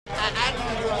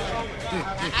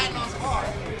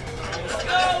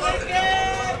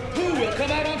Who will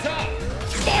come out on top?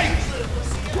 Fight!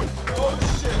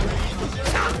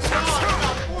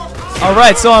 All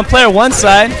right, so on player one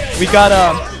side, we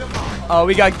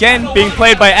got Gen being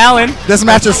played by Alan. This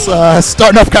match is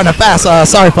starting off kind of fast.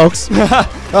 Sorry, folks.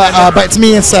 But it's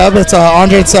me and Seb. It's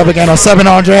Andre and Seb again. Or Seb and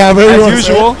Andre. As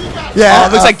usual. Yeah.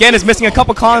 Looks like Gen is missing a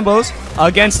couple combos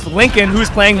against Lincoln, who's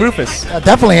playing Rufus.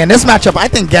 Definitely. In this matchup, I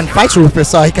think Gen fights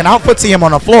Rufus. He can out-footsie him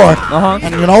on the floor.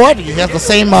 And you know what? He has the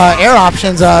same air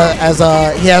options as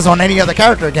he has on any other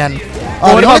character again.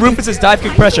 What about Rufus's dive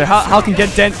kick pressure? How can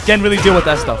Gen really deal with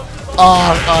that stuff?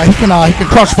 He can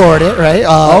crouch forward it, right?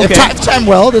 Okay. If time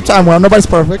well. Nobody's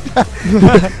perfect.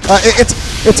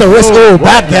 It's a risk. Oh,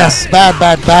 bad guess. Bad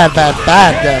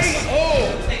guess.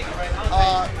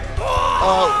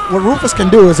 What Rufus can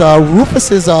do is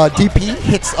Rufus's DP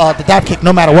hits the dive kick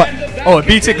no matter what. Oh, it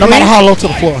beats it no clean? matter how low to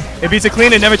the floor. It beats it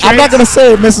clean and never changes? I'm not going to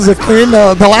say it misses it clean.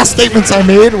 The last statements I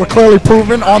made were clearly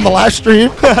proven on the live stream.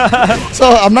 So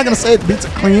I'm not going to say it beats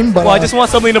it clean. But well, I just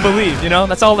want something to believe, you know?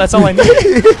 That's all I need.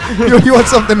 you want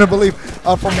something to believe.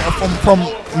 From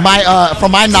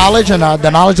my knowledge and the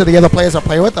knowledge of the other players I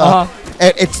play with,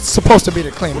 it's supposed to beat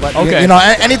it clean. But, okay. you know,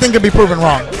 anything can be proven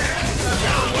wrong.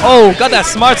 Oh, got that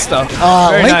smart stuff.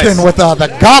 Lincoln nice. with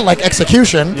the godlike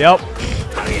execution. Yep.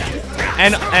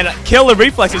 And killer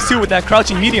reflexes too with that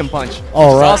crouching medium punch.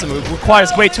 All right. Awesome. It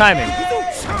requires great timing.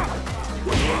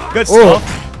 Good stuff.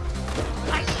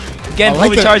 Again,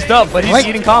 fully charged up, but he's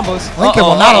eating combos. Lincoln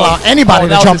will not allow anybody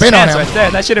to jump in on him. Right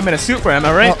there. That should have been a suit for him,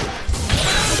 am I right?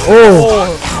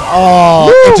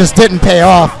 It just didn't pay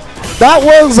off. That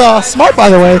was smart, by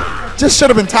the way. Just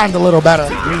should have been timed a little better.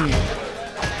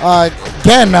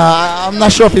 Again, I'm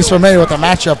not sure if he's familiar with the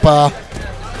matchup.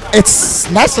 It's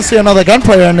nice to see another gun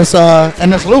player in this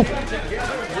loop.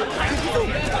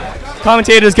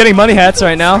 Commentator's getting money hats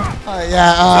right now.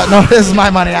 No, this is my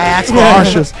money. I asked for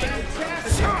oranges.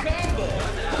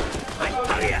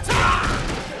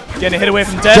 Getting a hit away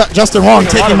from death. Justin Wong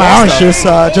taking my oranges,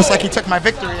 just like he took my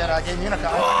victory at Game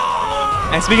Unicon.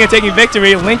 And speaking of taking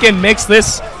victory, Lincoln makes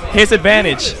this his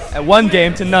advantage at 1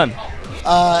 game to none.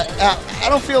 I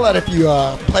don't feel that if you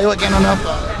play with Gen enough,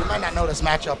 you might not know this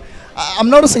matchup. I'm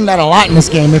noticing that a lot in this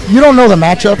game. If you don't know the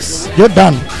matchups, you're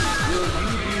done.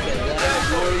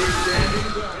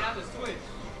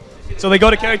 So they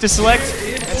go to character select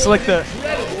and select the.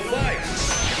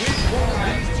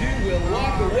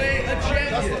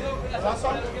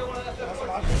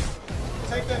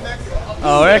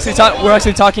 Oh, we're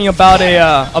actually talking about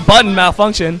a button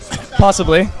malfunction,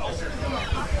 possibly.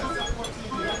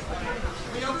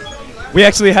 We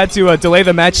actually had to delay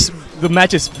the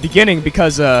match's beginning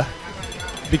because there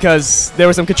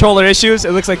were some controller issues.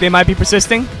 It looks like they might be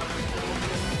persisting,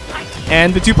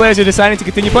 and the two players are deciding to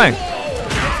continue playing.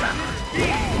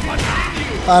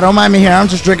 Don't mind me here. I'm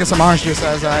just drinking some orange juice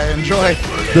as I enjoy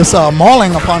this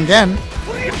mauling upon Gen.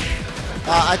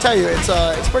 I tell you,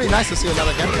 it's pretty nice to see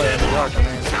another Gen player in New York. I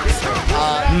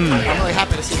mean, I'm really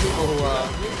happy to see people who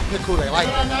pick who they like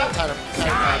and tired of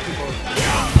people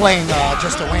playing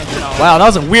just to win. You know? Wow, that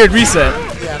was a weird reset.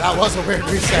 Yeah, that was a weird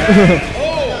reset.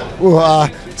 Ooh,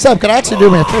 Seb, could I actually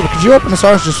do me a favor? Could you open this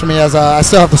orange juice for me as I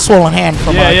still have the swollen hand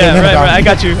from right. I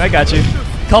got you.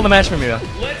 Call the match for me though.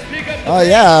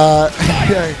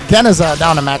 Gen is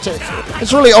down a match.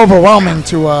 It's really overwhelming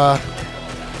to.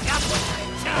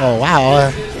 Oh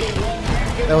wow,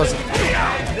 that was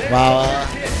wow.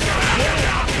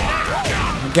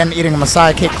 Gen eating a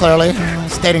Messiah kick clearly,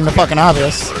 stating the fucking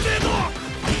obvious.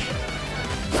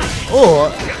 Oh,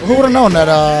 who would have known that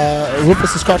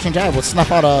Rufus' crouching jab would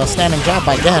snuff out a standing jab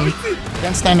by Gen?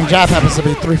 Gen's standing jab happens to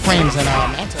be 3 frames in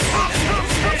Mantis.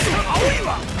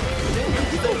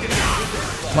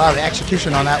 Wow, the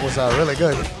execution on that was really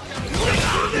good.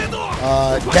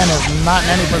 Gen is not in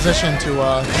any position to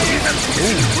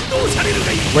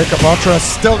wake up Ultra.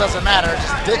 Still doesn't matter.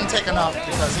 Just didn't take enough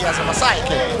because he has a Messiah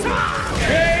kick.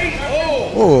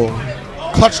 Ooh,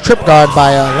 clutch trip guard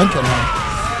by Lincoln.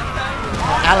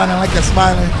 Alan and Lincoln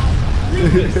smiling.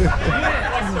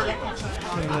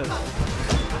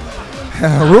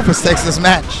 Rufus takes this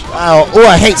match. Oh,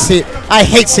 I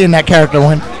hate seeing that character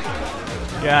win.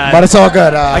 Yeah, but it's all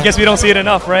good. I guess we don't see it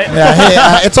enough, right?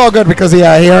 Yeah, it's all good because he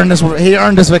earned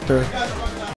this victory.